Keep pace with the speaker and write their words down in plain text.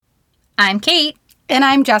I'm Kate. And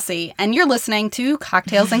I'm Jessie, and you're listening to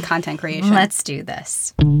Cocktails and Content Creation. Let's do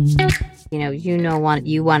this. You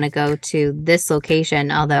want to go to this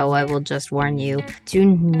location, although I will just warn you, do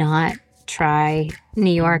not try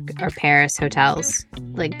New York or Paris hotels.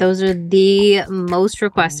 Like, those are the most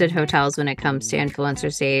requested hotels when it comes to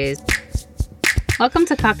influencer stays. Welcome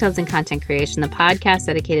to Cocktails and Content Creation, the podcast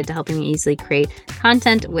dedicated to helping you easily create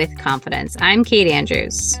content with confidence. I'm Kate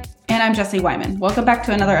Andrews. And I'm Jessie Wyman. Welcome back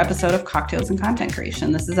to another episode of Cocktails and Content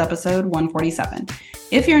Creation. This is episode 147.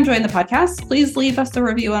 If you're enjoying the podcast, please leave us a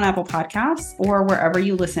review on Apple Podcasts or wherever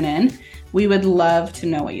you listen in. We would love to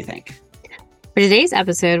know what you think. For today's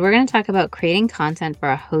episode, we're going to talk about creating content for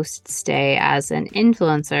a host stay as an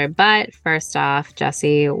influencer. But first off,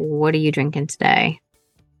 Jessie, what are you drinking today?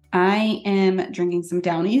 I am drinking some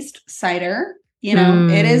Down East cider.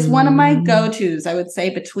 It is one of my go-tos, I would say,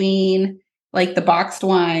 between like the boxed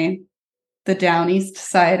wine, the Down East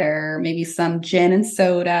cider, maybe some gin and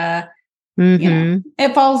soda.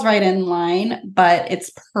 It falls right in line, but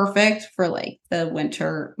it's perfect for like the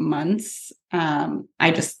winter months.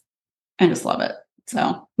 I just love it.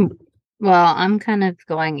 So, well, I'm kind of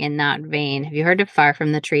going in that vein. Have you heard of Far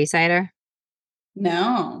From the Tree cider?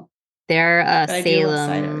 No. They're a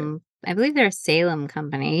Salem, I believe they're a Salem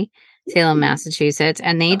company. Salem, Massachusetts,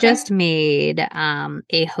 and they just made a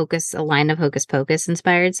line of Hocus Pocus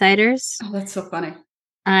inspired ciders. Oh, that's so funny.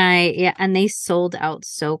 And they sold out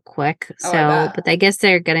so quick. But I guess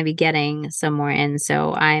they're going to be getting some more in.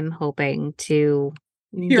 So I'm hoping to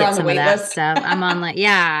get some of that stuff. I'm on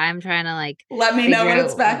I'm trying to let me know when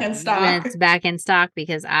it's back in stock. When it's back in stock,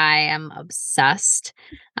 because I am obsessed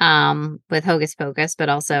with Hocus Pocus, but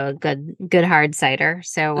also a good hard cider.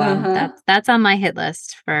 So that's on my hit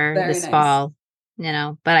list for this fall.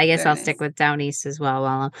 But I guess I'll stick with Down East as well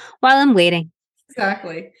while I'm waiting.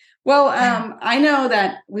 Exactly. Well, I know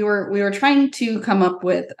that we were trying to come up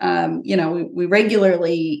with, we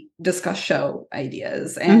regularly discuss show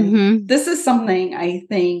ideas, and this is something I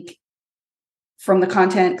think from the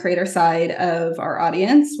content creator side of our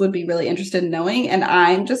audience would be really interested in knowing. And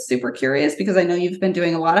I'm just super curious because I know you've been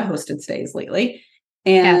doing a lot of hosted stays lately,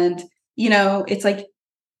 and it's like,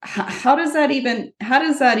 how does that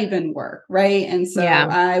even work, right? And so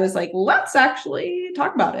I was like, let's actually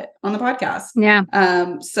talk about it on the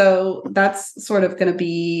podcast. So that's sort of going to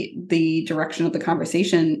be the direction of the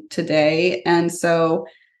conversation today. And so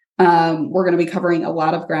we're going to be covering a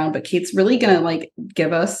lot of ground, but Kate's really going to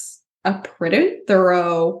give us a pretty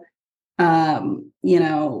thorough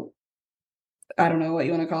I don't know what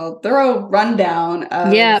you want to call it, thorough rundown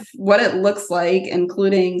of what it looks like,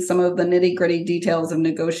 including some of the nitty gritty details of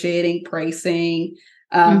negotiating pricing,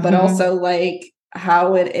 but also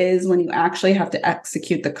how it is when you actually have to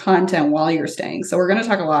execute the content while you're staying. So we're going to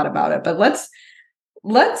talk a lot about it, but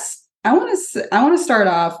I want to start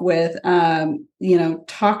off with,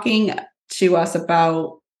 talking to us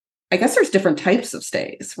about, I guess there's different types of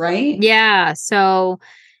stays, right? Yeah. So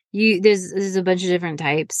there's a bunch of different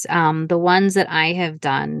types. The ones that I have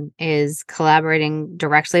done is collaborating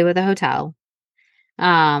directly with a hotel.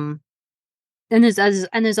 And there's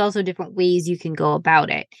also different ways you can go about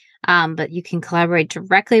it. But you can collaborate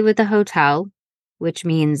directly with the hotel, which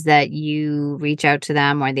means that you reach out to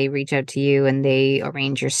them or they reach out to you and they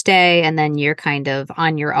arrange your stay, and then you're kind of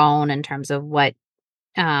on your own in terms of what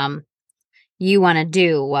you want to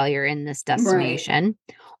do while you're in this destination.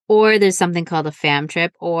 Right. Or there's something called a fam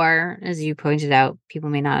trip, or as you pointed out, people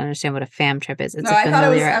may not understand what a fam trip is.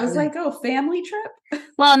 I was like, oh, family trip?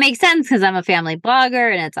 Well, it makes sense because I'm a family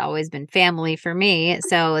blogger and it's always been family for me.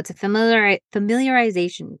 So it's a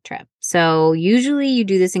familiarization trip. So usually you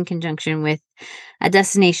do this in conjunction with a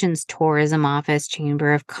destination's tourism office,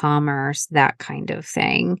 chamber of commerce, that kind of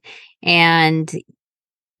thing. And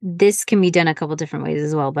this can be done a couple different ways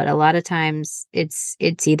as well, but a lot of times it's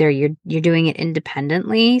either you're doing it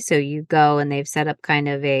independently, so you go and they've set up kind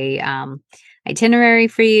of a itinerary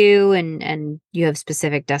for you, and you have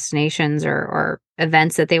specific destinations or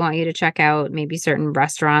events that they want you to check out, maybe certain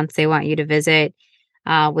restaurants they want you to visit,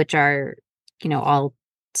 which are all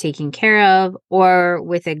taken care of, or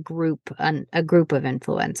with a group of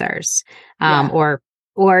influencers,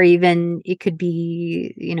 or even it could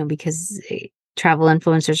be because travel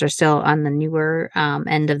influencers are still on the newer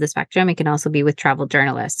end of the spectrum. It can also be with travel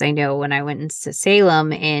journalists. I know when I went into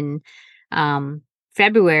Salem in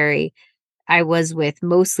February, I was with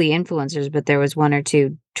mostly influencers, but there was one or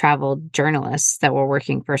two travel journalists that were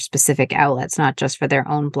working for specific outlets, not just for their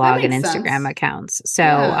own blog and Instagram accounts.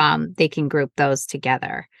 So they can group those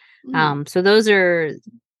together. So those are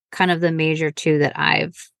kind of the major two that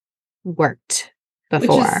I've worked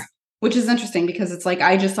before. which is interesting because it's like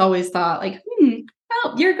I just always thought like,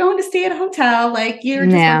 well, you're going to stay at a hotel, like you're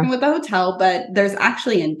just Yeah. working with a hotel, but there's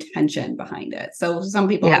actually intention behind it. So some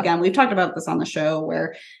people, Yeah. again, we've talked about this on the show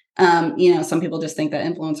where, some people just think that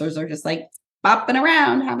influencers are just like bopping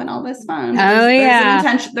around, having all this fun. But Oh, there's an yeah.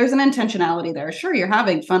 intention, there's an intentionality there. Sure, you're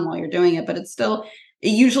having fun while you're doing it, but it's still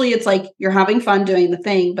usually it's like you're having fun doing the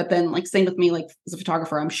thing, but then like same with me, like as a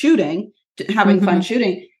photographer, I'm shooting, having fun Mhm.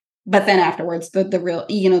 shooting. But then afterwards, the real,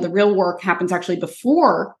 the real work happens actually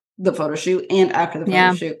before the photo shoot and after the photo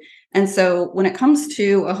Yeah. shoot. And so when it comes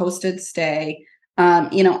to a hosted stay,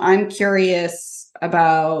 I'm curious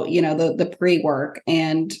about, the pre-work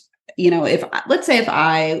and, if let's say if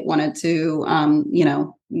I wanted to,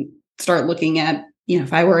 start looking at,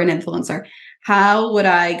 if I were an influencer, how would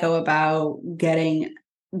I go about getting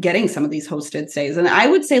some of these hosted stays? And I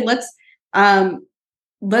would say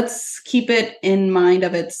let's keep it in mind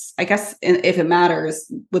of its, I guess, if it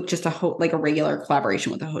matters, with just like a regular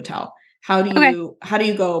collaboration with a hotel. Okay. How do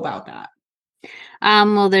you go about that?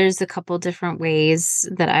 Well, there's a couple different ways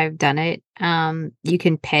that I've done it. You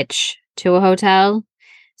can pitch to a hotel.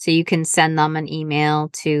 So you can send them an email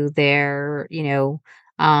to their,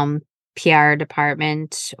 um, PR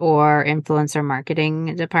department or influencer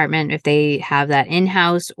marketing department if they have that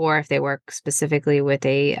in-house or if they work specifically with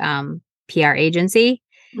a PR agency.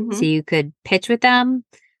 So Mhm. you could pitch with them.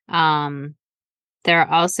 Um, there are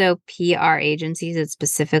also PR agencies that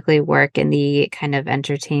specifically work in the kind of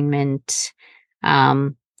entertainment,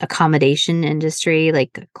 accommodation industry.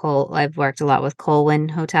 Like I've worked a lot with Colwyn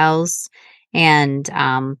hotels, and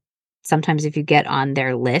sometimes if you get on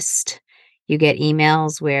their list, you get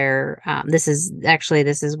emails where this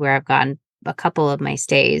is where I've gotten a couple of my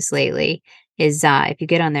stays lately. Is if you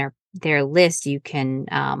get on their list, you can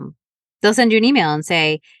they'll send you an email and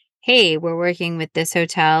say, hey, we're working with this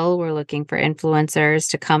hotel. We're looking for influencers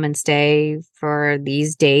to come and stay for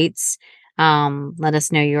these dates. Let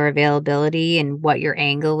us know your availability and what your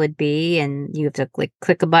angle would be. And you have to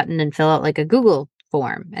click a button and fill out like a Google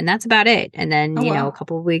form. And that's about it. And then, Oh, a wow.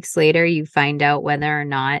 couple of weeks later, you find out whether or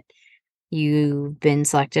not you've been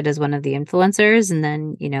selected as one of the influencers. And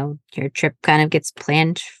then, your trip kind of gets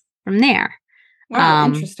planned from there. Wow,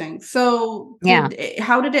 Um, interesting. So, yeah.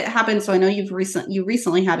 how did it happen? So, I know you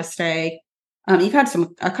recently had a stay. You've had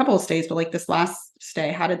a couple of stays, but like this last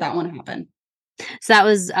stay, how did that one happen? So that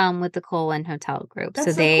was with the Colwyn Hotel Group. So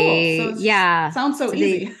That's so cool. So they it's just yeah. sounds so So they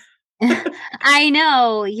easy. I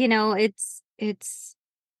know,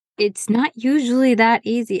 it's not usually that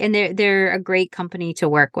easy, and they're a great company to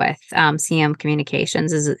work with. CM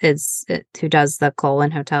Communications is who does the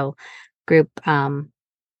Colwyn Hotel Group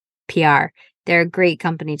PR. They're a great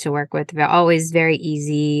company to work with. They're always very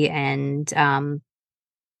easy and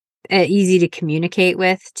easy to communicate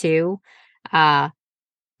with too. Uh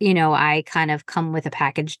I kind of come with a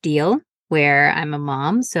package deal where I'm a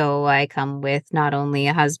mom, so I come with not only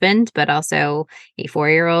a husband but also a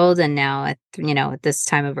 4-year-old, and now at this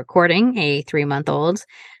time of recording, a 3-month-old.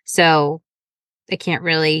 So I can't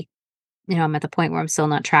really, I'm at the point where I'm still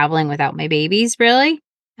not traveling without my babies really.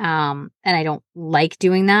 And I don't like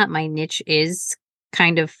doing that. My niche is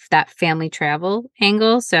kind of that family travel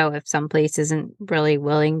angle. So if some place isn't really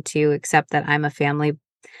willing to accept that I'm a family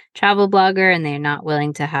travel blogger and they're not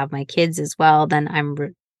willing to have my kids as well, then I'm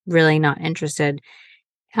really not interested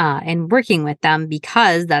in working with them,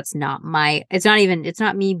 because that's not it's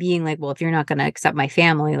not me being like, well, if you're not going to accept my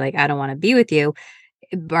family, like I don't want to be with you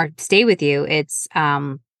or stay with you. It's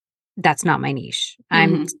that's not my niche.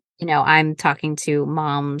 Hmm. I'm talking to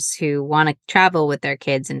moms who want to travel with their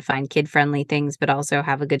kids and find kid friendly things, but also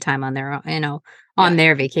have a good time on their own, on Yeah.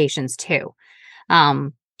 their vacations too.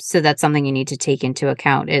 So that's something you need to take into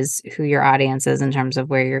account, is who your audience is in terms of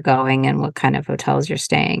where you're going and what kind of hotels you're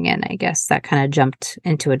staying in. I guess that kind of jumped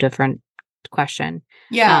into a different question.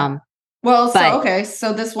 Yeah. Um, Well, so but okay,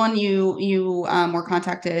 so this one you were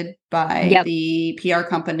contacted by yep. the PR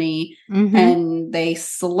company Hmm. and they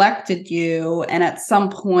selected you, and at some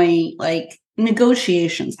point like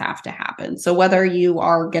negotiations have to happen. So whether you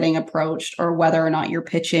are getting approached or whether or not you're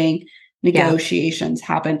pitching, Yeah. negotiations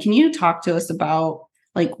happen. Can you talk to us about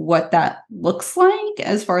like what that looks like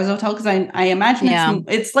as far as hotel? Because I imagine Yeah.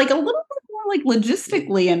 it's like a little bit more like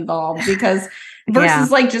logistically involved because Yeah.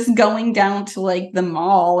 versus like just going down to like the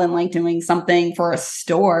mall and like doing something for a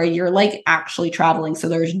store, you're like actually traveling, so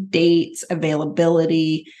there's dates,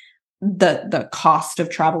 availability, the cost of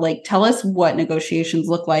travel. Like tell us what negotiations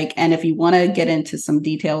look like, and if you want to get into some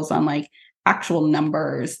details on like actual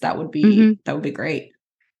numbers, Hmm. that would be great.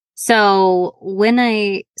 So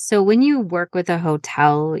when you work with a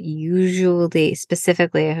hotel, usually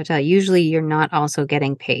specifically a hotel, usually you're not also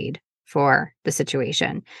getting paid. for the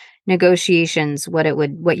situation. Negotiations,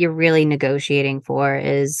 what you're really negotiating for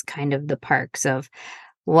is kind of the perks of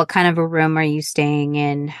what kind of a room are you staying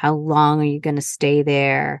in? How long are you going to stay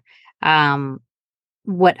there? Um,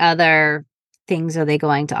 what other things are they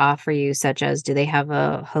going to offer you, such as do they have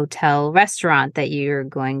a hotel restaurant that you're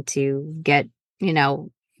going to get,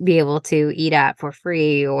 be able to eat at for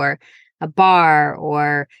free, or a bar,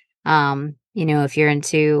 or if you're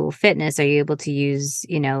into fitness, are you able to use,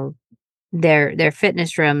 their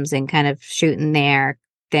fitness rooms and kind of shoot in their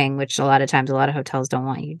thing, which a lot of times a lot of hotels don't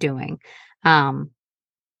want you doing.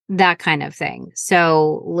 That kind of thing.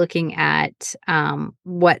 So looking at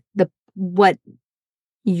what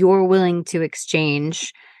you're willing to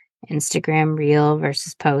exchange, Instagram reel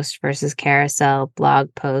versus post versus carousel,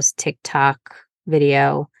 blog post, TikTok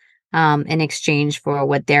video, in exchange for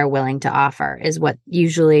what they're willing to offer is what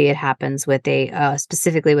usually it happens with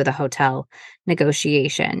specifically with a hotel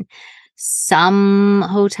negotiation. Some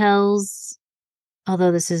hotels,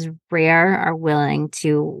 although this is rare, are willing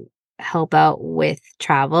to help out with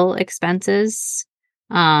travel expenses.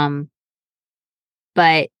 But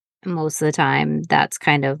most of the time that's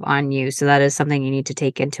kind of on you. So that is something you need to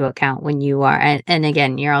take into account when you are, and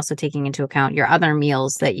again, you're also taking into account your other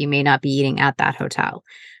meals that you may not be eating at that hotel.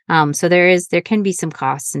 So there can be some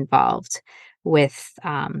costs involved with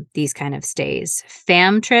these kind of stays.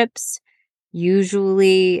 Fam trips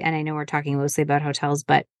usually, and I know we're talking mostly about hotels,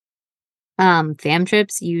 but fam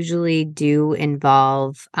trips usually do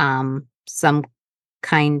involve some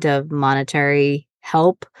kind of monetary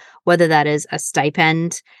help, whether that is a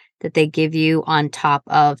stipend that they give you on top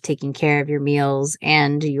of taking care of your meals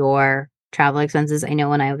and your travel expenses. I know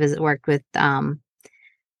when I worked with the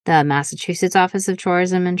Massachusetts Office of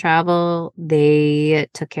Tourism and Travel, they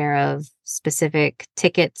took care of specific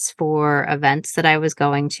tickets for events that I was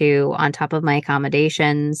going to on top of my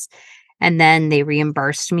accommodations. And then they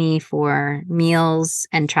reimbursed me for meals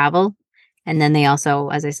and travel. And then they also,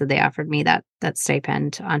 as I said, they offered me that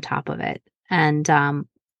stipend on top of it. And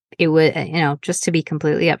it was, just to be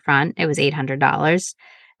completely upfront, it was $800,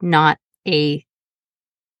 not a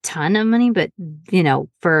ton of money, but,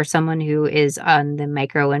 for someone who is on the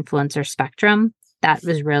micro influencer spectrum, that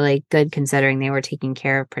was really good considering they were taking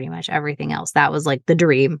care of pretty much everything else. That was like the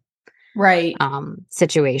dream right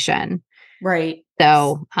situation. Right.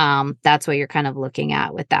 So that's what you're kind of looking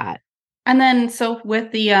at with that. And then, so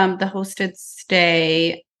with the hosted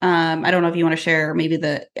stay, I don't know if you want to share maybe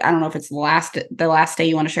I don't know if it's the last day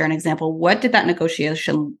you want to share an example. What did that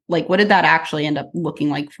negotiation, like, what did that actually end up looking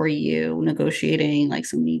like for you, negotiating like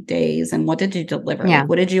so many days, and what did you deliver? Yeah. Like,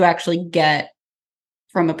 what did you actually get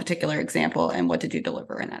from a particular example, and what did you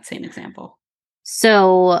deliver in that same example?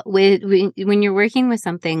 So when you're working with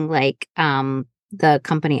something like the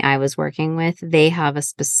company I was working with, they have a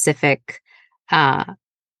specific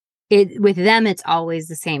with them it's always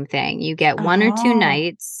the same thing. You get 1 or 2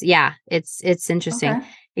 nights. Yeah, it's interesting. Okay.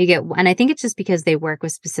 You get, and I think it's just because they work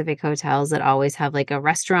with specific hotels that always have like a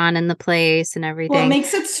restaurant in the place and everything. Well, it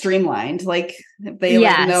makes it streamlined. Like they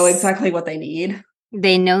like know exactly what they need.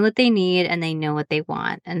 They know what they need and they know what they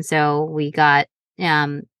want. And so we got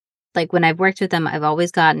like when I've worked with them, I've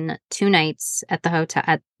always gotten 2 nights at the hotel,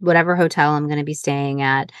 at whatever hotel I'm going to be staying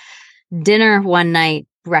at, dinner 1 night,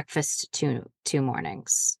 breakfast 2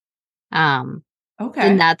 mornings. Okay.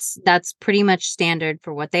 And that's pretty much standard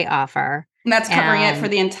for what they offer. And that's covering it for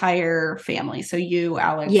the entire family. So you,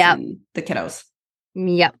 Alex, and the kiddos.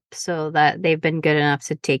 Yep. So that they've been good enough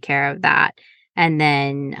to take care of that. And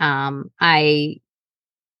then the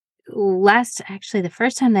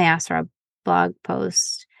first time they asked for a blog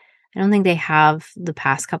post, I don't think they have the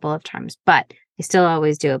past couple of times, but they still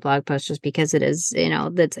always do a blog post just because it is,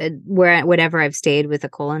 wherever I've stayed with a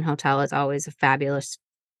Colon Hotel is always a fabulous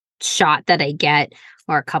shot that I get,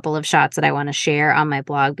 or a couple of shots that I want to share on my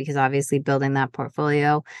blog, because obviously building that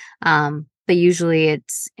portfolio. But usually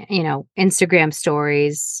it's, Instagram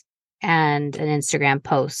stories and an Instagram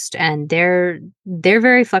post, and they're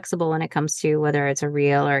very flexible when it comes to whether it's a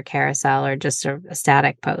reel or a carousel or just a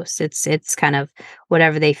static post. It's kind of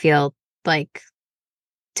whatever they feel like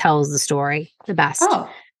tells the story the best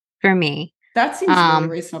for me. That seems really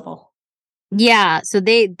reasonable. Yeah. So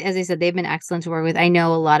as I said, they've been excellent to work with. I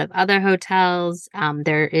know a lot of other hotels.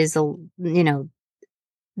 There is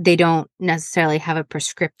they don't necessarily have a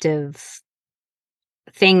prescriptive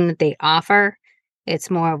thing that they offer. It's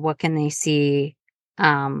more of what can they see,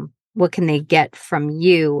 what can they get from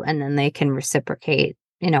you, and then they can reciprocate,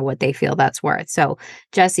 what they feel that's worth. So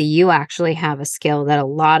Jesse, you actually have a skill that a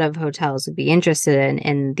lot of hotels would be interested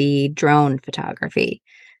in the drone photography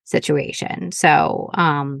situation. So,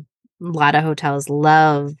 a lot of hotels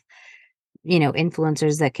love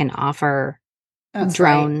influencers that can offer That's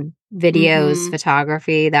right. drone videos, Mm-hmm.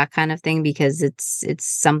 photography, that kind of thing, because it's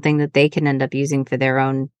something that they can end up using for their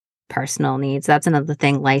own personal needs. That's another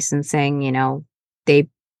thing, licensing, they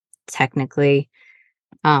technically,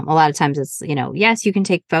 a lot of times it's, yes, you can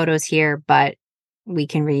take photos here, but we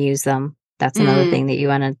can reuse them. That's another Mm. thing that you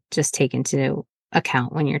want to just take into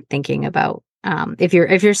account when you're thinking about, if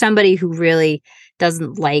you're somebody who really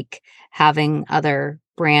doesn't like having other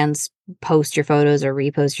brands post your photos or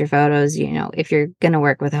repost your photos, if you're going to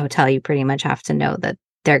work with a hotel, you pretty much have to know that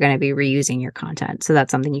they're going to be reusing your content. So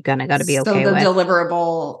that's something you kind of got to be So okay the with.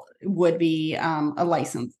 deliverable would be a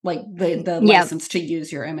license, like the Yep. license to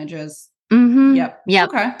use your images. Mm-hmm. Yep. Yep.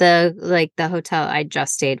 Okay. The hotel I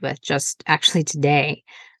just stayed with just actually today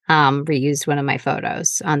reused one of my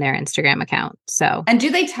photos on their Instagram account. So And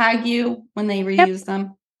do they tag you when they yep. reuse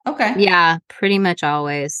them? Okay. Yeah, pretty much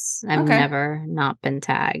always. I've Okay. never not been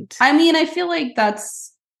tagged. I mean, I feel like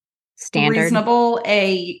that's Standard. reasonable.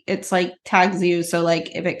 It's like tags you, so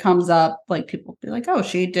like if it comes up, like people be like, "Oh,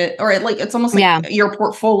 she did," or it's almost like Yeah. your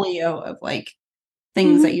portfolio of like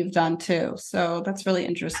things that Mm-hmm. you've done too. So that's really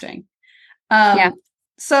interesting. Yeah.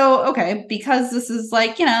 So okay, because this is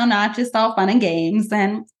like, not just all fun and games,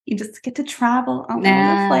 then you just get to travel all over the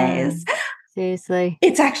Nah. place. Seriously.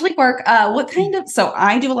 It's actually work. So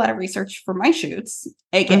I do a lot of research for my shoots,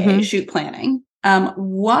 aka Mm-hmm. shoot planning.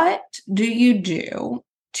 What do you do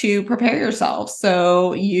to prepare yourself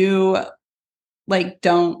so you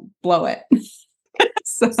don't blow it?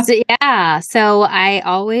 So, So yeah, so I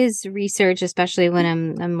always research, especially when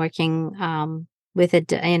I'm working with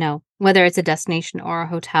whether it's a destination or a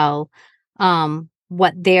hotel,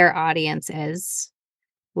 what their audience is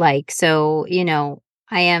like. So,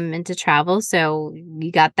 I am into travel, so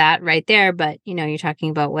you got that right there, but you're talking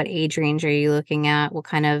about what age range are you looking at, what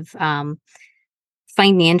kind of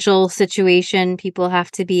financial situation people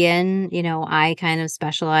have to be in. I kind of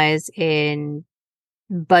specialize in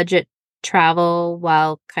budget travel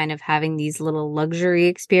while kind of having these little luxury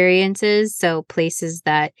experiences. So places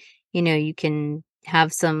that, you can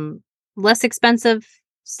have some less expensive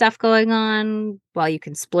stuff going on while you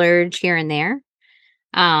can splurge here and there.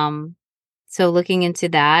 Um, so looking into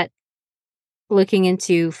that, looking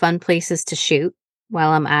into fun places to shoot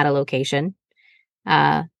while I'm at a location.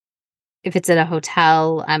 Uh, if it's at a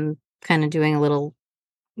hotel, I'm kind of doing a little,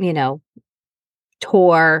 you know,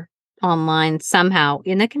 tour online somehow,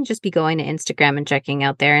 and it can just be going to Instagram and checking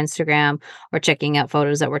out their Instagram or checking out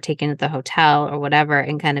photos that were taken at the hotel or whatever,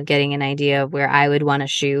 and kind of getting an idea of where I would want to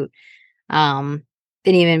shoot. Um,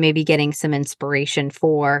 and even maybe getting some inspiration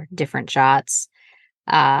for different shots.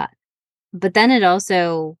 Uh, but then it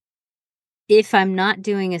also, if I'm not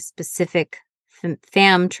doing a specific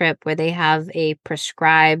fam trip where they have a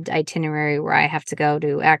prescribed itinerary where I have to go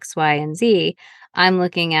to X, Y, and Z, I'm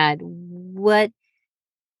looking at what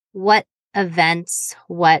events,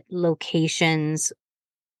 what locations,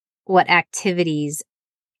 what activities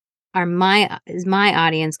is my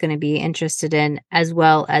audience going to be interested in, as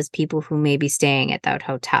well as people who may be staying at that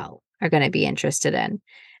hotel are going to be interested in.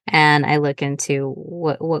 And I look into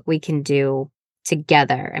what we can do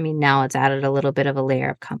together. I mean, now it's added a little bit of a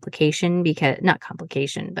layer of complication, because not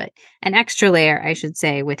complication, but an extra layer, I should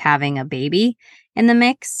say, with having a baby in the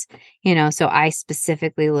mix. So I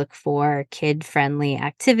specifically look for kid-friendly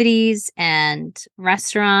activities and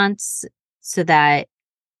restaurants, so that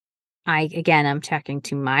I'm checking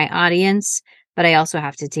to my audience, but I also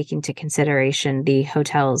have to take into consideration the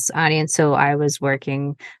hotel's audience. So I was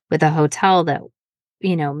working with a hotel that,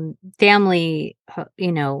 a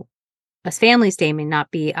family stay may not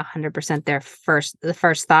be 100% the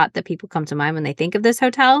first thought that people come to mind when they think of this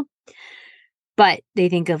hotel, but they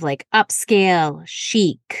think of like upscale,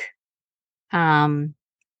 chic, um,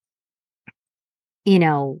 you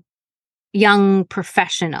know, young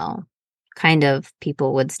professional kind of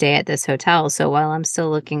people would stay at this hotel. So while I'm still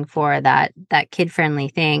looking for that kid-friendly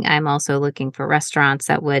thing, I'm also looking for restaurants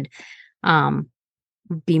that would um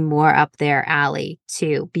be more up their alley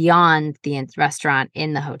too, beyond the restaurant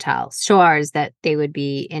in the hotel. Shores that they would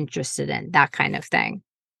be interested in, that kind of thing.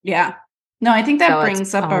 yeah. No, I think that So it's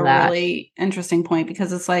brings up all a that. really interesting point,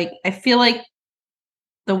 because it's like I feel like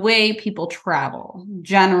the way people travel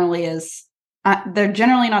generally is they're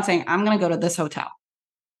generally not saying, "I'm going to go to this hotel."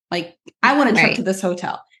 Like, I want a trip to Right. this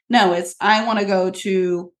hotel. No, it's I want to go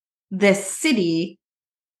to this city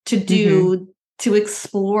to Mhm.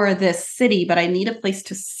 explore this city, but I need a place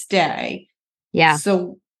to stay. Yeah.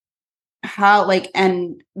 So how,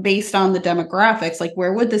 and based on the demographics, like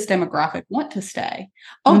where would this demographic want to stay?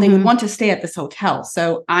 Oh, they would Mhm. want to stay at this hotel.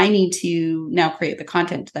 So I need to now create the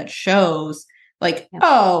content that shows like, Yep.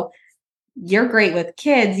 oh, you're great with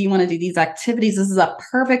kids. You want to do these activities. This is a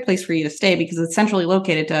perfect place for you to stay because it's centrally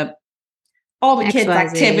located to all the kids' XYZ.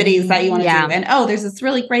 activities that you want to Yeah. do. And there's this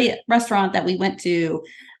really great restaurant that we went to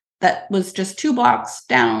that was just 2 blocks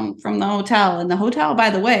down from the hotel. And the hotel, by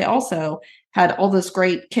the way, also had all this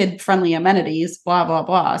great kid-friendly amenities, blah, blah,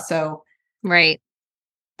 blah. So Right.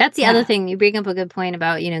 That's the other thing. You bring up a good point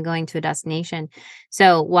about, going to a destination.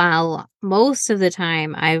 So while most of the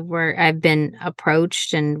time I've been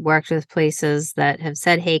approached and worked with places that have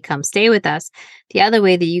said, "Hey, come stay with us." The other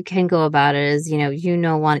way that you can go about it is, you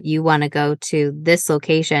want to go to this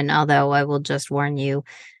location, although I will just warn you,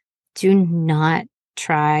 do not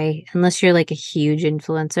try, unless you're like a huge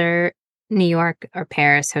influencer, New York or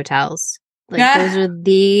Paris hotels. Like those are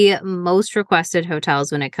the most requested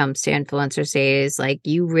hotels when it comes to influencer stays. Like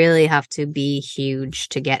you really have to be huge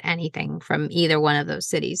to get anything from either one of those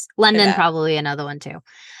cities. London, probably another one too.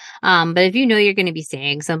 But if you know you're going to be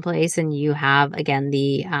staying someplace and you have again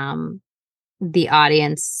the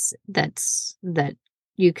audience that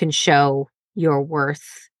you can show you're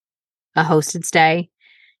worth a hosted stay,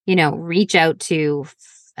 reach out to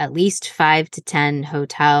at least 5 to 10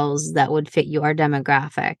 hotels that would fit your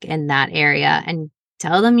demographic in that area and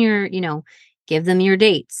tell them give them your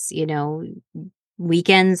dates.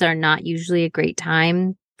 Weekends are not usually a great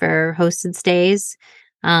time for hosted stays.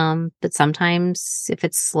 But sometimes if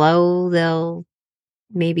it's slow, they'll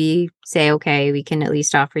maybe say, okay, we can at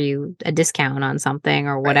least offer you a discount on something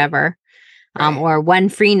or whatever. Right. Or one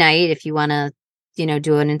free night if you want to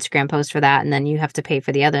do an Instagram post for that, and then you have to pay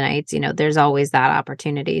for the other nights. There's always that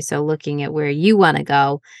opportunity. So looking at where you want to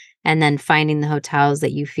go and then finding the hotels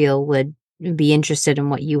that you feel would be interested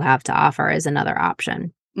in what you have to offer is another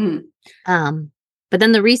option. But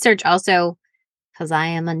then the research also, because I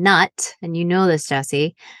am a nut, and this,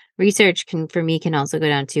 Jessie, research for me can also go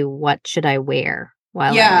down to what should I wear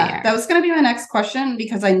while I'm there. That was going to be my next question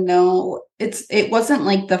because I know it wasn't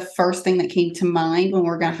like the first thing that came to mind when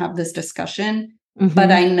we're going to have this discussion.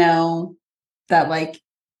 But I know that like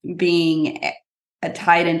being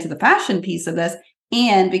tied into the fashion piece of this,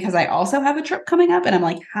 and because I also have a trip coming up and I'm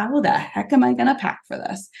like, how the heck am I going to pack for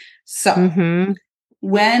this? So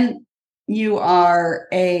when you are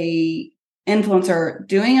a influencer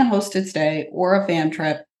doing a hosted stay or a fan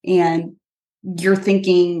trip and you're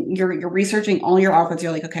thinking, you're researching all your outfits,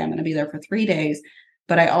 you're like, okay, I'm going to be there for 3 days.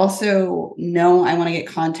 But I also know I want to get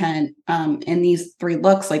content in these 3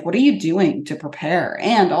 looks. Like, what are you doing to prepare?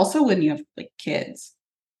 And also when you have like kids.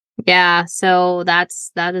 Yeah, so that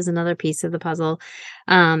is another piece of the puzzle.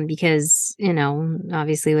 Because,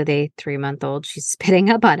 obviously with a 3-month-old, she's spitting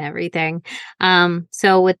up on everything.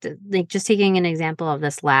 So with just taking an example of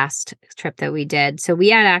this last trip that we did. So we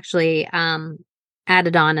had actually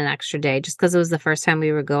added on an extra day just because it was the first time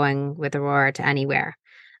we were going with Aurora to anywhere.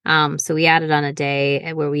 So we added on a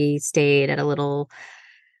day where we stayed at a little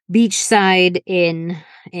beachside in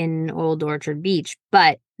Old Orchard Beach,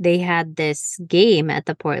 but they had this game at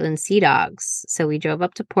the Portland Sea Dogs. So we drove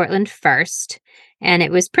up to Portland first, and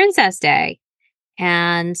it was Princess Day.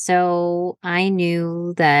 And so I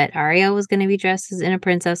knew that Ariel was going to be dressed in a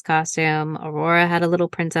princess costume. Aurora had a little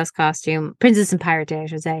princess costume, Princess and Pirate Day, I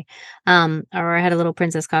should say. Aurora had a little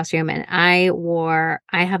princess costume, and I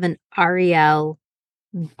have an Ariel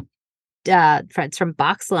friends from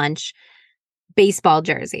Box Lunch baseball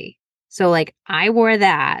jersey. So like I wore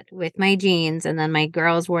that with my jeans, and then my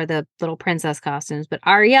girls wore the little princess costumes, but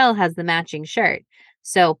Ariel has the matching shirt.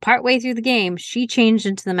 So partway through the game, she changed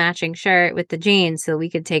into the matching shirt with the jeans so we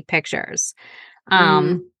could take pictures.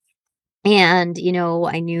 And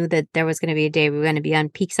I knew that there was going to be a day we were going to be on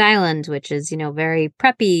Peaks Island, which is, very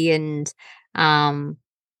preppy and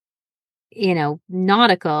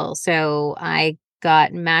nautical. So I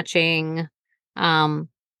got matching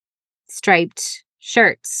striped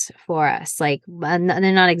shirts for us. Like they're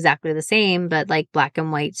not exactly the same, but like black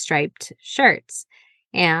and white striped shirts.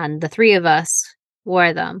 And the 3 of us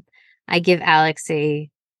wore them. I give Alex a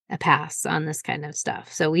pass on this kind of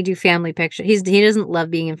stuff. So we do family pictures. He doesn't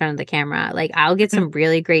love being in front of the camera. Like I'll get some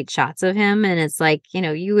really great shots of him, and it's like,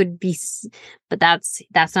 you would be, but that's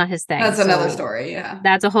not his thing. That's another story. Yeah.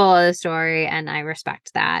 That's a whole other story. And I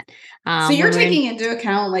respect that. So you're taking into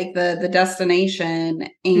account like the destination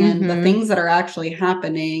and the things that are actually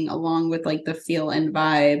happening along with like the feel and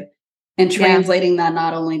vibe, and translating that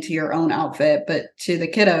not only to your own outfit, but to the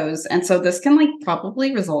kiddos. And so this can like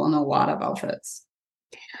probably result in a lot of outfits.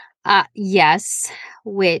 Yes,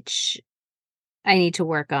 which I need to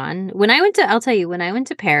work on. I'll tell you, when I went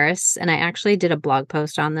to Paris, and I actually did a blog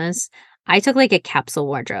post on this, I took like a capsule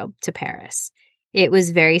wardrobe to Paris. It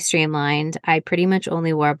was very streamlined. I pretty much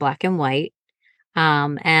only wore black and white.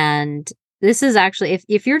 And this is actually,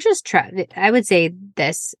 if you're just I would say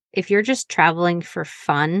this, if you're just traveling for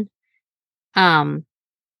fun, um,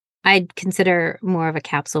 I'd consider more of a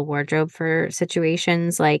capsule wardrobe for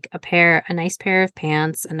situations like a nice pair of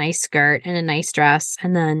pants, a nice skirt, and a nice dress,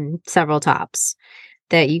 and then several tops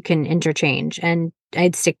that you can interchange. And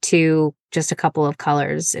I'd stick to just a couple of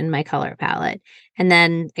colors in my color palette. And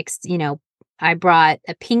then, I brought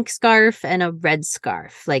a pink scarf and a red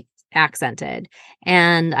scarf, like accented.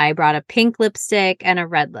 And I brought a pink lipstick and a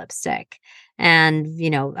red lipstick. And,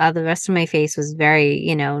 the rest of my face was very,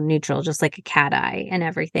 neutral, just like a cat eye and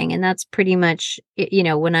everything. And that's pretty much,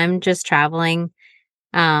 when I'm just traveling,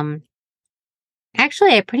 um,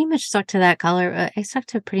 actually, I pretty much stuck to that color. I stuck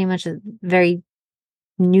to pretty much a very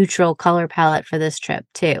neutral color palette for this trip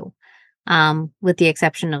too, with the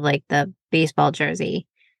exception of like the baseball jersey.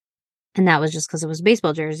 And that was just because it was a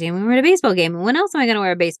baseball jersey and we were at a baseball game. And when else am I going to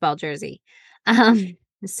wear a baseball jersey?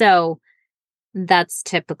 So that's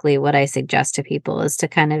typically what I suggest to people, is to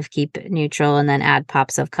kind of keep it neutral and then add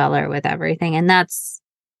pops of color with everything. And that's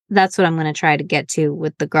what I'm going to try to get to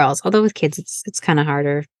with the girls. Although with kids, it's kind of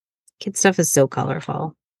harder. Kid stuff is so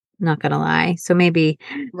colorful. Not gonna lie. So maybe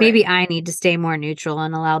I need to stay more neutral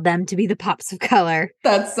and allow them to be the pops of color.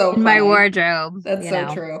 That's so in my wardrobe. That's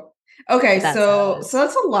so true. Okay, so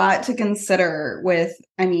that's a lot to consider with,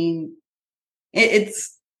 I mean,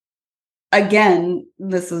 it's, again,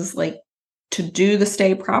 this is like to do the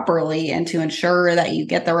stay properly and to ensure that you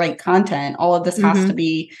get the right content. All of this has to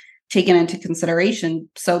be taken into consideration.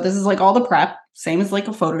 So this is like all the prep, same as like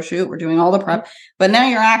a photo shoot. We're doing all the prep, but now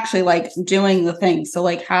you're actually like doing the thing. So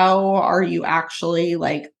like, how are you actually,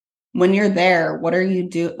 like, when you're there, what are you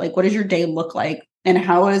do? Like, what does your day look like? And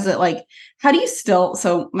how is it like, how do you still,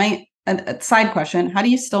 so my a side question, how do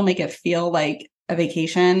you still make it feel like a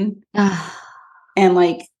vacation and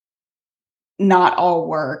like not all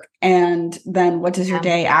work? And then what does your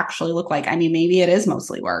day actually look like? I mean, maybe it is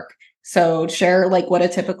mostly work. So share like what a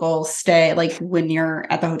typical stay, like when you're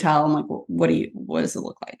at the hotel, and like, what does it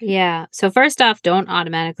look like? Yeah. So first off, don't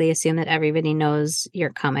automatically assume that everybody knows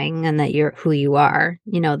you're coming and that you're who you are.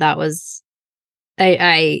 That was,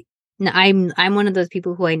 I'm one of those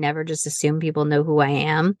people who I never just assume people know who I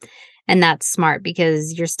am. And that's smart,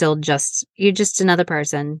 because you're just another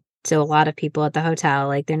person to a lot of people at the hotel.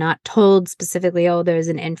 Like, they're not told specifically, oh, there's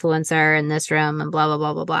an influencer in this room and blah, blah,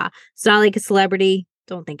 blah, blah, blah. It's not like a celebrity.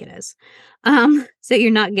 Don't think it is. So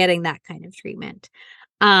you're not getting that kind of treatment.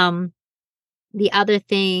 The other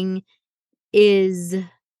thing is,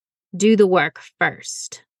 do the work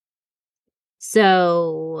first.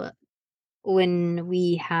 So when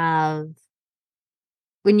you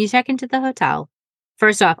check into the hotel,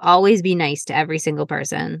 first off, always be nice to every single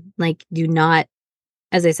person. Like, do not,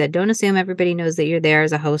 as I said, don't assume everybody knows that you're there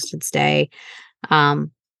as a hosted stay.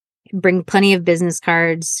 Bring plenty of business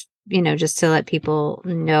cards, just to let people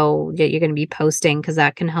know that you're going to be posting, because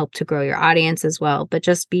that can help to grow your audience as well. But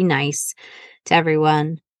just be nice to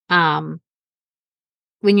everyone. When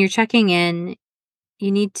you're checking in,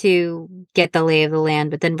 you need to get the lay of the land,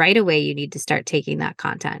 but then right away you need to start taking that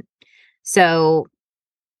content. So,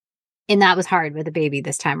 and that was hard with a baby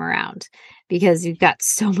this time around, because you've got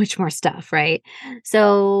so much more stuff, right?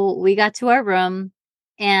 So we got to our room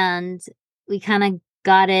and we kind of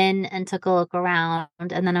got in and took a look around.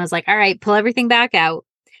 And then I was like, all right, pull everything back out.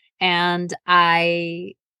 And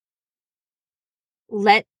I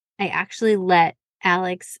actually let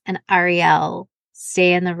Alex and Ariel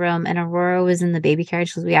stay in the room, and Aurora was in the baby carriage,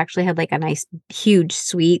 because we actually had like a nice huge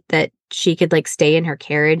suite that she could like stay in her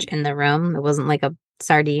carriage in the room. It wasn't like a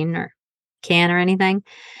sardine or can or anything.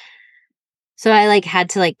 So I like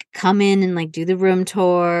had to like come in and like do the room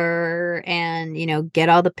tour and, get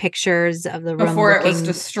all the pictures of the room before it was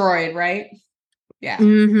destroyed, right? Yeah.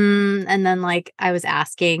 And then like I was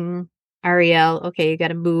asking Ariel, okay, you got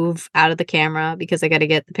to move out of the camera because I got to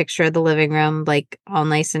get the picture of the living room like all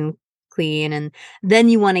nice and clean. And then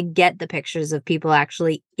you want to get the pictures of people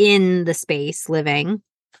actually in the space living.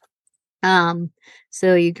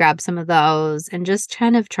 So you grab some of those and just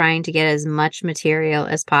kind of trying to get as much material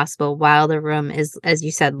as possible while the room is, as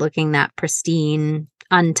you said, looking that pristine,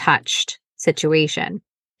 untouched situation.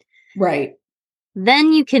 Right.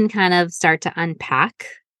 Then you can kind of start to unpack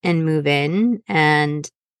and move in, and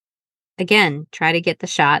again, try to get the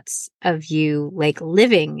shots of you like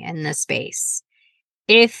living in the space.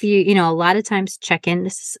 If you a lot of times check in,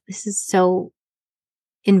 this is so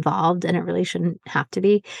involved and it really shouldn't have to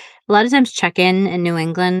be. A lot of times check in New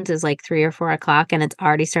England is like 3 or 4 o'clock and it's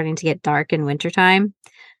already starting to get dark in wintertime.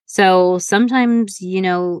 So sometimes,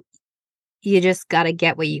 you just got to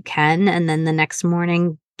get what you can, and then the next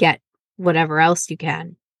morning get whatever else you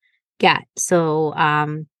can. Yeah. So,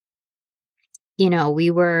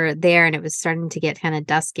 we were there and it was starting to get kind of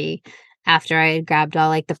dusky after I had grabbed all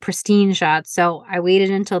like the pristine shots. So I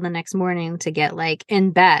waited until the next morning to get like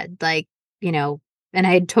in bed, like, you know, and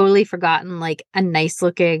I had totally forgotten like a nice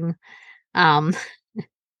looking, um,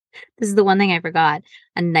 this is the one thing I forgot,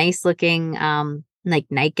 a nice looking, like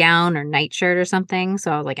nightgown or nightshirt or something.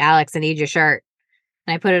 So I was like, Alex, I need your shirt.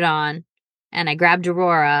 And I put it on and I grabbed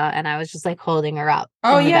Aurora and I was just like holding her up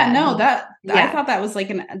Oh in the yeah, bed. no, that I Yeah. thought that was like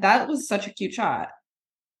that was such a cute shot.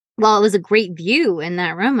 Well, it was a great view in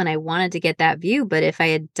that room, and I wanted to get that view, but if I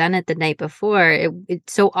had done it the night before, it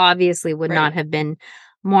so obviously would not Right. have been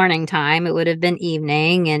morning time, it would have been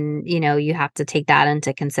evening, and, you have to take that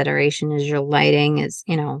into consideration as your lighting as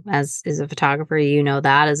a photographer,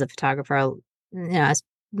 that as a photographer, as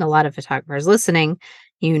a lot of photographers listening,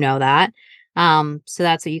 that. So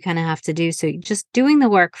that's what you kinda have to do, so just doing the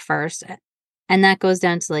work first, and that goes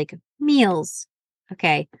down to, like, meals.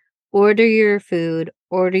 Okay. Order your food,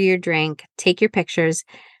 order your drink, take your pictures,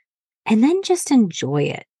 and then just enjoy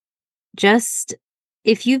it. Just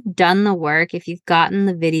if you've done the work, if you've gotten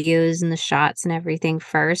the videos and the shots and everything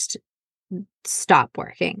first, stop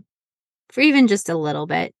working for even just a little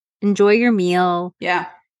bit. Enjoy your meal, Yeah.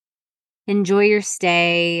 enjoy your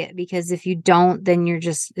stay, because if you don't, then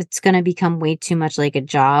it's going to become way too much like a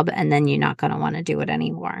job, and then you're not going to want to do it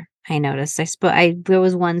anymore. I noticed. There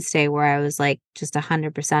was one stay where I was like just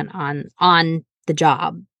 100% on the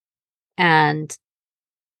job, and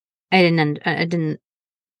I didn't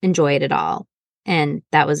enjoy it at all, and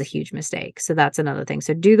that was a huge mistake. So that's another thing.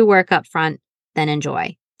 So do the work up front, then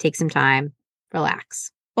enjoy. Take some time,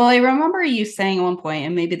 relax. Well, I remember you saying at one point,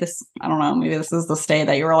 and maybe this, I don't know, maybe this is the stay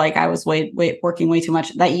that you were like, I was working way too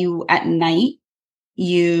much, that you at night,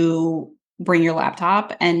 you bring your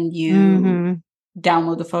laptop and you Hmm.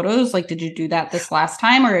 download the photos. Like, did you do that this last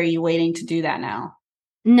time or are you waiting to do that now?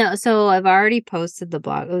 No, so I've already posted the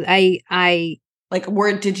blog. I Like,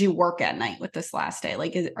 where did you work at night with this last day?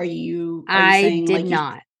 Like, are you I saying did like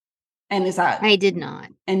not. and is that, I did not.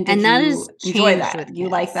 and did And that you has enjoy changed that? with You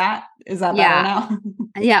like kids. that? Is that better Yeah. now?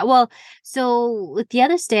 Yeah. Well, so with the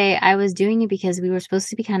other stay, I was doing it because we were supposed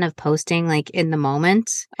to be kind of posting like in the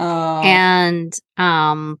moment. Oh, And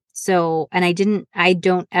and I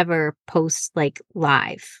don't ever post like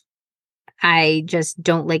live. I just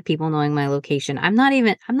don't like people knowing my location. I'm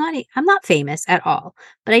not famous at all,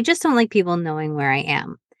 but I just don't like people knowing where I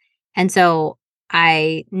am. And so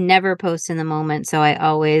I never post in the moment. So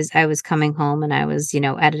I was coming home and I was,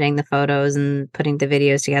 editing the photos and putting the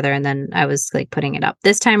videos together. And then I was like putting it up.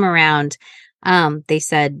 This time around, they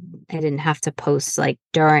said I didn't have to post like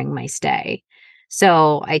during my stay.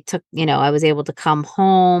 So I was able to come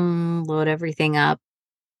home, load everything up,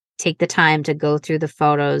 take the time to go through the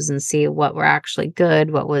photos and see what were actually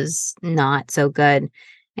good, what was not so good,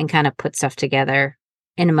 and kind of put stuff together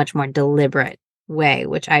in a much more deliberate way,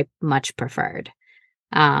 which I much preferred.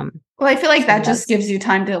 well, I feel like So that just gives you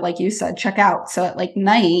time to, like you said, check out. So at like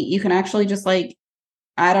night, you can actually just like,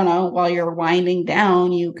 I don't know, while you're winding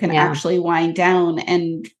down, you can yeah, actually wind down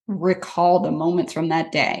and recall the moments from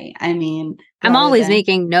that day. I mean, I'm rather always than,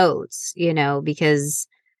 making notes, because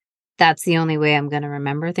that's the only way I'm going to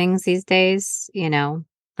remember things these days.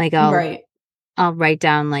 Like right. I'll write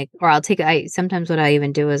down like, or I sometimes what I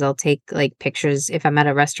even do is I'll take like pictures. If I'm at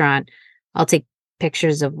a restaurant, I'll take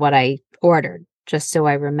pictures of what I ordered just so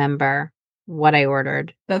I remember what I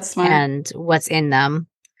ordered That's smart. and what's in them.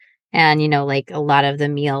 And, like a lot of the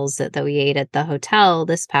meals that we ate at the hotel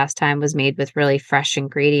this past time was made with really fresh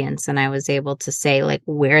ingredients. And I was able to say like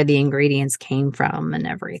where the ingredients came from and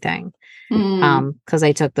everything. Mm, Cause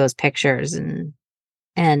I took those pictures and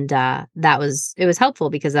it was helpful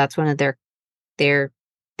because that's one of their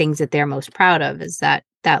things that they're most proud of is that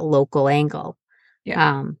local angle.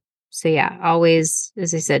 yeah. Um, so yeah, always,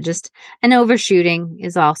 as I said, just and overshooting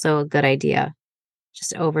is also a good idea.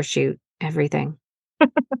 Just overshoot everything.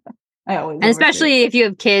 I always And overshoot. especially if you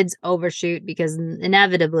have kids, overshoot because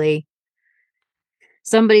inevitably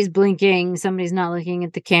somebody's blinking, somebody's not looking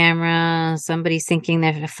at the camera, somebody's thinking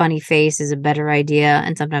that a funny face is a better idea.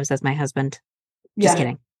 And sometimes that's my husband. Just Yeah.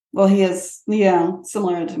 kidding. Well, he is, yeah,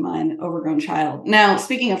 similar to mine, overgrown child. Now,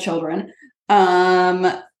 speaking of children, um,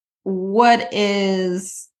 what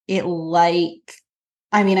is it like?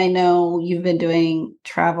 I mean, I know you've been doing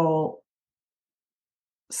travel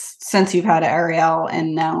since you've had Ariel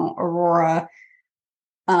and now Aurora.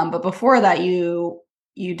 But before that, you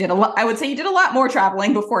did a lot. I would say you did a lot more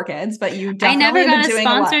traveling before kids, but you I definitely never have been got a doing a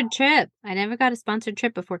lot. sponsored trip. I never got a sponsored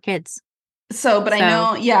trip before kids. So, but I So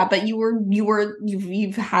know, yeah, but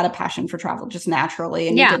you've had a passion for travel just naturally,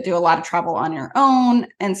 and you yeah. did do a lot of travel on your own.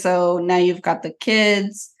 And so now you've got the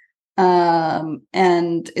kids. And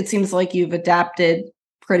it seems like you've adapted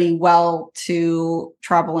pretty well to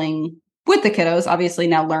traveling with the kiddos, obviously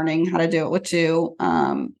now learning how to do it with two.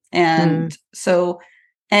 Mm. And so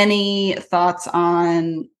any thoughts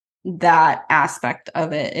on that aspect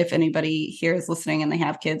of it if anybody here is listening and they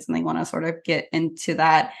have kids and they want to sort of get into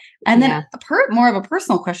that? And then Yeah. more of a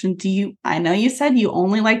personal question, I know you said you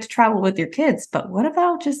only like to travel with your kids, but what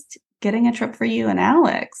about just getting a trip for you and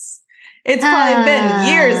Alex? It's probably been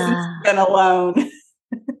years since you've been alone.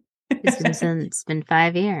 It's been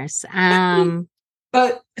 5 years.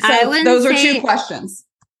 But I so wouldn't those are two say questions.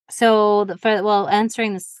 so.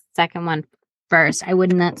 Answering the second one first, I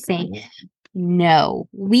would not say no.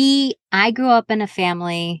 I grew up in a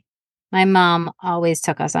family. My mom always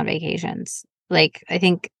took us on vacations. Like, I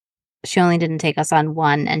think she only didn't take us on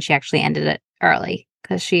one, and she actually ended it early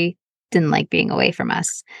because she didn't like being away from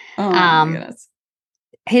us. Oh my Um, goodness.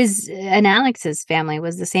 his and Alex's family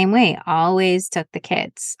was the same way. Always took the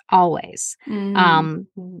kids. Always. Mm.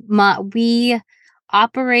 We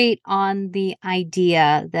operate on the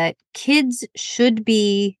idea that kids should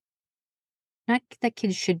be not that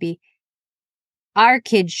kids should be our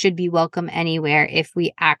kids should be welcome anywhere if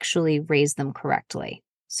we actually raise them correctly.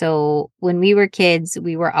 So when we were kids,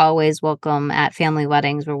 we were always welcome at family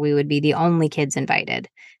weddings where we would be the only kids invited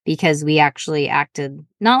because we actually acted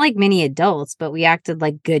not like many adults, but we acted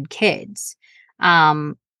like good kids.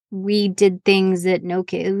 We did things that no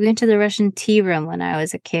kid. We went to the Russian tea room when I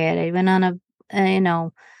was a kid. I went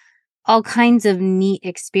on all kinds of neat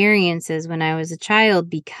experiences when I was a child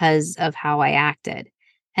because of how I acted.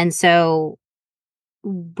 And so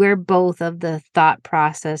we're both of the thought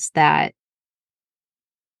process that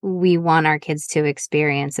we want our kids to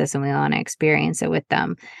experience this and we want to experience it with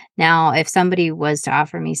them. Now, if somebody was to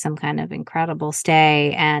offer me some kind of incredible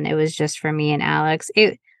stay and it was just for me and Alex,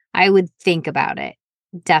 I would think about it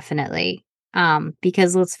definitely.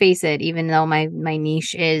 Because let's face it, even though my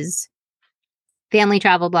niche is family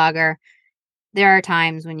travel blogger, there are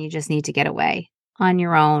times when you just need to get away on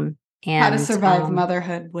your own How to and survive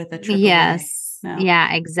motherhood with a trip away. yes. No. Yeah,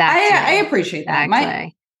 I exactly. appreciate that.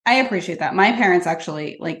 Exactly. I appreciate that. My parents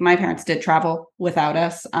actually, like my parents did travel without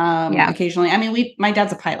us Yeah. occasionally. I mean, my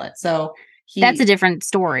dad's a pilot, so That's a he different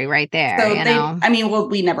story right there, so you they know? I mean, well,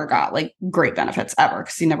 we never got like great benefits ever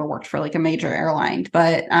because he never worked for like a major airline.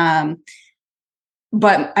 But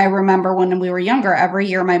I remember when we were younger, every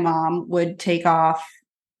year my mom would take off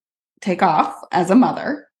as a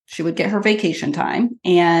mother. She would get her vacation time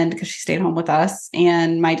and because she stayed home with us.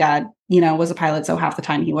 And my dad, was a pilot. So half the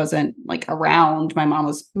time he wasn't like around. My mom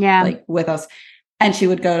was Yeah. like with us. And she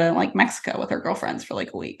would go to like Mexico with her girlfriends for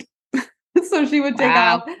like a week. So she would take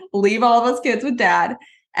Wow. off, leave all of us kids with dad.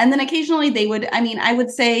 And then occasionally I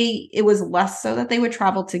would say it was less so that they would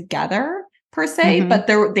travel together per se, Mhm.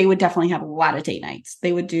 but they would definitely have a lot of date nights.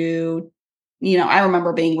 They would do, I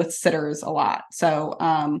remember being with sitters a lot. So,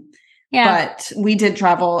 Yeah. but we did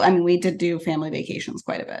travel. I mean, we did do family vacations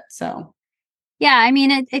quite a bit. So, Yeah, I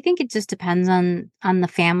mean, I think it just depends on the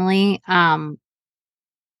family.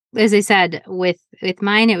 As I said, with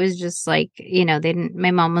mine, it was just like, they didn't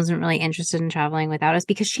my mom wasn't really interested in traveling without us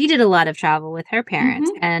because she did a lot of travel with her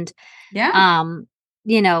parents. mhm. And, Yeah. um,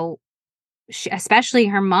 you know, especially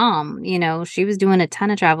her mom, she was doing a ton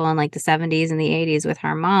of travel in like the 70s and the 80s with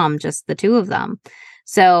her mom, just the two of them.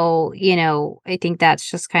 So, I think that's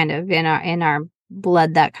just kind of in our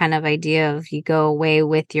blood, that kind of idea of you go away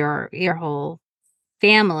with your whole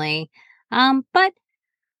family. But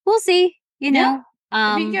we'll see, Yeah.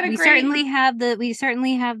 If you get a great we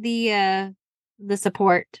certainly have the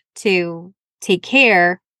support to take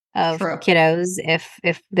care of true. kiddos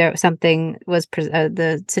if there something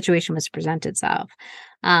the situation was to present itself.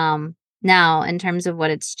 Now in terms of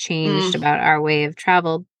what it's changed Mm, about our way of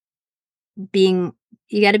travel, being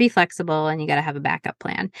you got to be flexible and you got to have a backup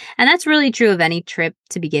plan. And that's really true of any trip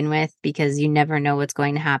to begin with because you never know what's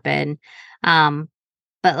going to happen. Um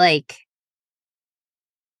but like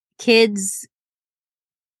kids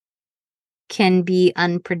can be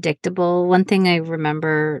unpredictable. One thing I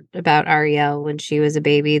remember about Ariel when she was a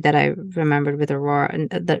baby that I remembered with Aurora, and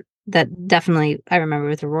that definitely I remember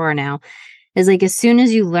with Aurora now, is like as soon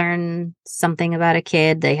as you learn something about a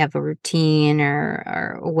kid, they have a routine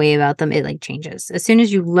or a way about them, it like changes. As soon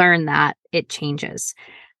as you learn that, it changes.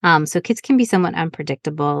 So kids can be somewhat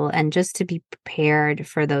unpredictable, and just to be prepared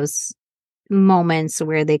for those moments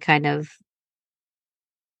where they kind of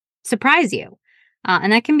surprise you.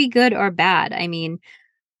 And that can be good or bad. I mean,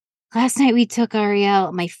 last night we took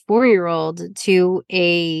Ariel, my 4-year-old, to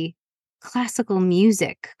a classical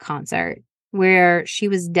music concert where she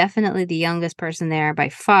was definitely the youngest person there by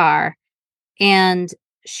far, and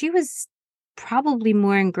she was probably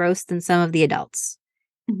more engrossed than some of the adults.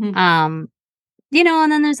 Mhm. Um,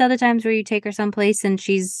 and then there's other times where you take her someplace and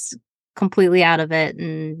she's completely out of it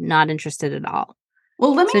and not interested at all.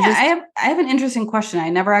 Well, So just I have an interesting question. I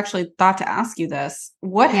never actually thought to ask you this.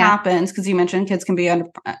 What yeah, happens, because you mentioned kids can be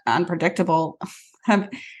unpredictable.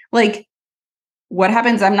 Like, what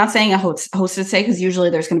happens? I'm not saying a hosted stay, because usually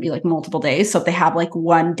there's going to be like multiple days. So if they have like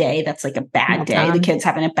one day that's like a bad day, the meltdown. kid's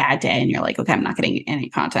having a bad day, and you're like, okay, I'm not getting any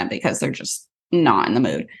content because they're just not in the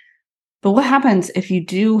mood. But what happens if you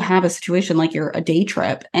do have a situation like you're a day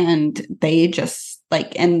trip and they just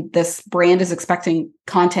like, and this brand is expecting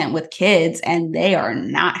content with kids and they are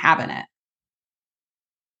not having it?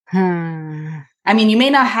 Hmm. I mean, you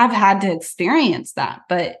may not have had to experience that,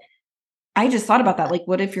 but I just thought about that. Like,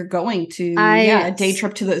 what if you're going to, I a day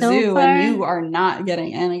trip to the so zoo and far you are not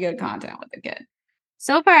getting any good content with the kid?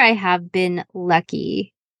 so far I have been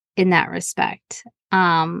lucky in that respect.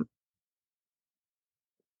 Um,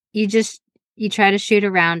 you just you try to shoot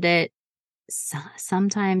around it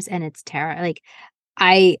sometimes, and it's terrible. Like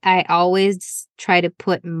I always try to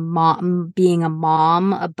put being a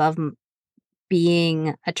mom above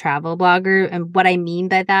being a travel blogger, and what I mean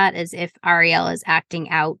by that is if Ariel is acting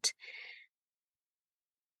out,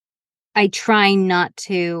 I try not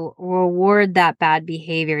to reward that bad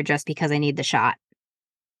behavior just because I need the shot.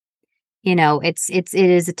 It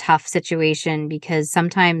is a tough situation because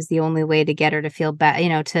sometimes the only way to get her to feel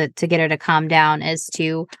bad, to get her to calm down is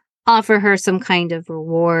to offer her some kind of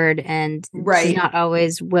reward, and she's Right. not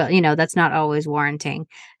always that's not always warranting.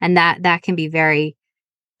 And that can be very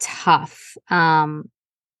tough.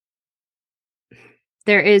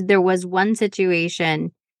 There was one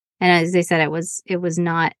situation, and as I said, it was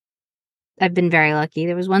not. I've been very lucky.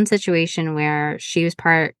 There was one situation where she was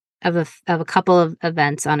part of a couple of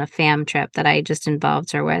events on a fam trip that I just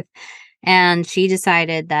involved her with, and she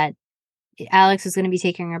decided that Alex was going to be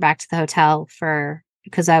taking her back to the hotel for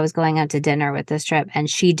because I was going out to dinner with this trip, and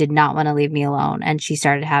she did not want to leave me alone, and she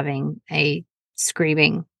started having a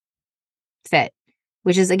screaming fit,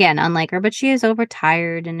 which is again unlike her, but she is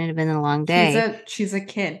overtired and it had been a long day. She's a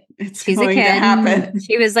kid. It's She's a going to kid. happen.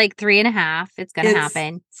 She was like 3.5. It's gonna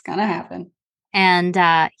happen. It's gonna happen. And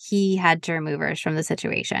he had to remove her from the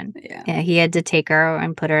situation. Yeah. Yeah, he had to take her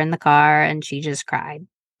and put her in the car, and she just cried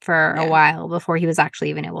for a Yeah. while before he was actually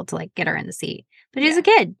even able to like get her in the seat. But she's Yeah. a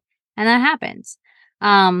kid, and that happens.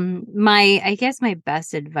 I guess my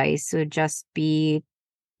best advice would just be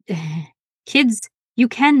kids, you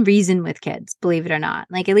can reason with kids, believe it or not.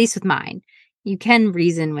 Like at least with mine. You can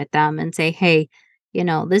reason with them and say, "Hey,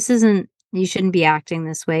 this isn't you shouldn't be acting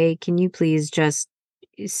this way. Can you please just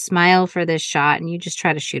smile for this shot?" And you just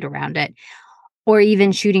try to shoot around it, or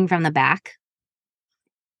even shooting from the back.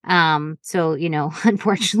 So,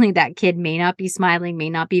 unfortunately that kid may not be smiling, may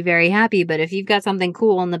not be very happy, but if you've got something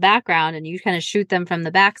cool in the background and you kind of shoot them from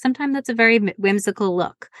the back, sometimes that's a very whimsical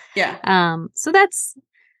look. Yeah. So that's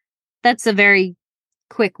a very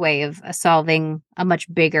quick way of solving a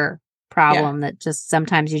much bigger Yeah. problem that just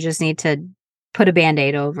sometimes you just need to put a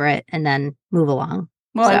band-aid over it and then move along.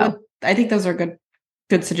 Well, I think those are good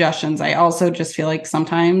suggestions. I also just feel like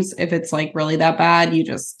sometimes if it's like really that bad,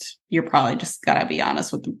 you're probably just gotta be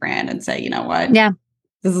honest with the brand and say, you know what? Yeah.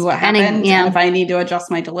 This is what And happened. yeah, And if I need to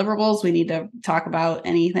adjust my deliverables, we need to talk about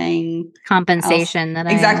anything else. compensation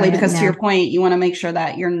that Exactly. Because to yeah. your point, you want to make sure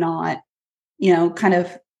that you're not, kind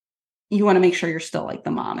of, you want to make sure you're still like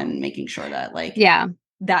the mom and making sure that like Yeah.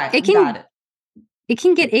 that, It can that, it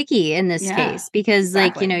can get icky in this yeah, case because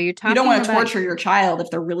exactly. you're You don't talking want to about torture your child if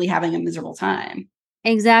they're really having a miserable time.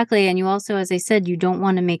 exactly, and you also, as I said, you don't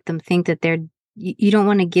want to make them think that you don't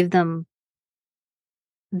want to give them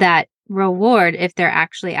that reward if they're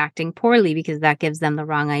actually acting poorly, because that gives them the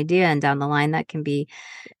wrong idea, and down the line that can be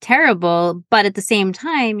terrible. But at the same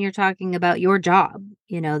time, you're talking about your job.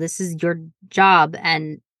 This is your job,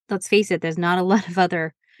 and let's face it, there's not a lot of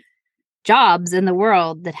other jobs in the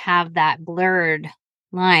world that have that blurred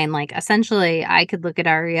line. Like essentially, I could look at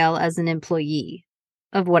Ariel as an employee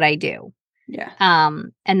of what I do. Yeah.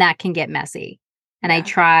 And that can get messy. And I Yeah.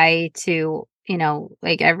 try to,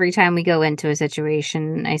 like every time we go into a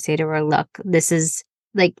situation, I say to her, look, this is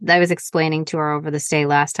like I was explaining to her over the stay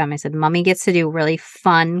last time. I said, Mommy gets to do really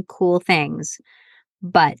fun, cool things,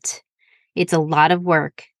 but it's a lot of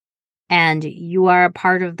work and you are a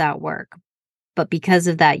part of that work. But because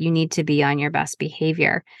of that, you need to be on your best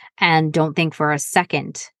behavior, and don't think for a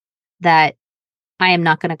second that I am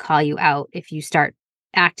not going to call you out if you start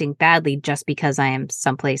acting badly just because I am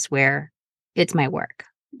someplace where it's my work.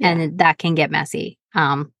 Yeah. And that can get messy.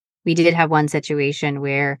 We did have one situation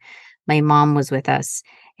where my mom was with us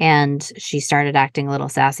and she started acting a little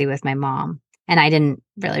sassy with my mom, and I didn't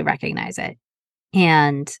really recognize it.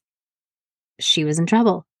 And she was in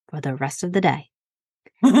trouble for the rest of the day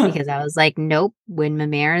because I was like, nope, when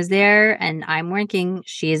Mamere is there and I'm working,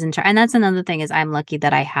 she is in charge. And that's another thing, is I'm lucky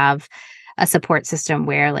that I have a support system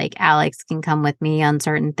where like Alex can come with me on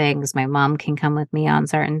certain things. My mom can come with me on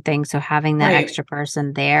certain things. So having that extra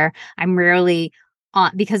person there, I'm rarely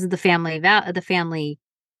on, because of the family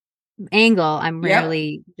angle, I'm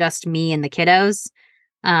rarely just me and the kiddos.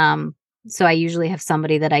 So I usually have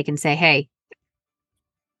somebody that I can say, hey,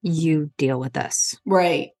 you deal with this.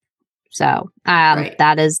 Right. So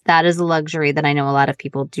that is a luxury that I know a lot of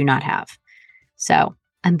people do not have. So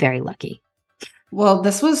I'm very lucky. Well,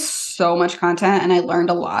 this was so much content, and I learned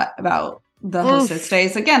a lot about the hosted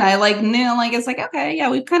stays. Again, I knew it's like, okay, yeah,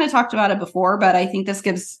 we've kind of talked about it before, but I think this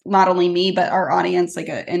gives not only me but our audience like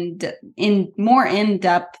more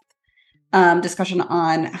in-depth discussion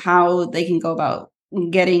on how they can go about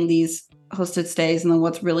getting these hosted stays and then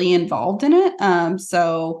what's really involved in it.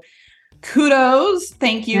 So kudos.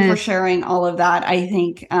 Thank you for sharing all of that. I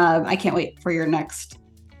think I can't wait for your next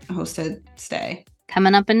hosted stay.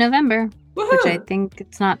 Coming up in November. Woohoo! Which I think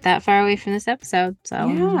it's not that far away from this episode. So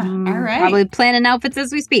yeah, all right. Probably planning outfits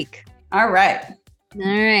as we speak. All right. All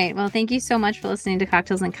right. Well, thank you so much for listening to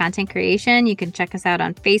Cocktails and Content Creation. You can check us out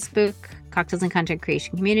on Facebook, Cocktails and Content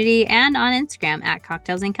Creation Community, and on Instagram at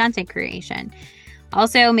Cocktails and Content Creation.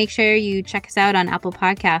 Also, make sure you check us out on Apple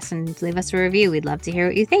Podcasts and leave us a review. We'd love to hear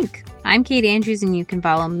what you think. I'm Kate Andrews, and you can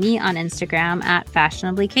follow me on Instagram at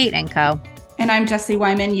FashionablyKate&Co. And I'm Jessie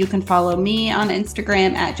Wyman. You can follow me on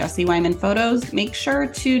Instagram at Jessie Wyman Photos. Make sure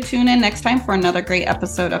to tune in next time for another great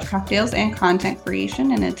episode of Cocktails and Content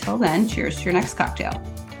Creation. And until then, cheers to your next cocktail.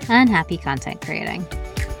 And happy content creating.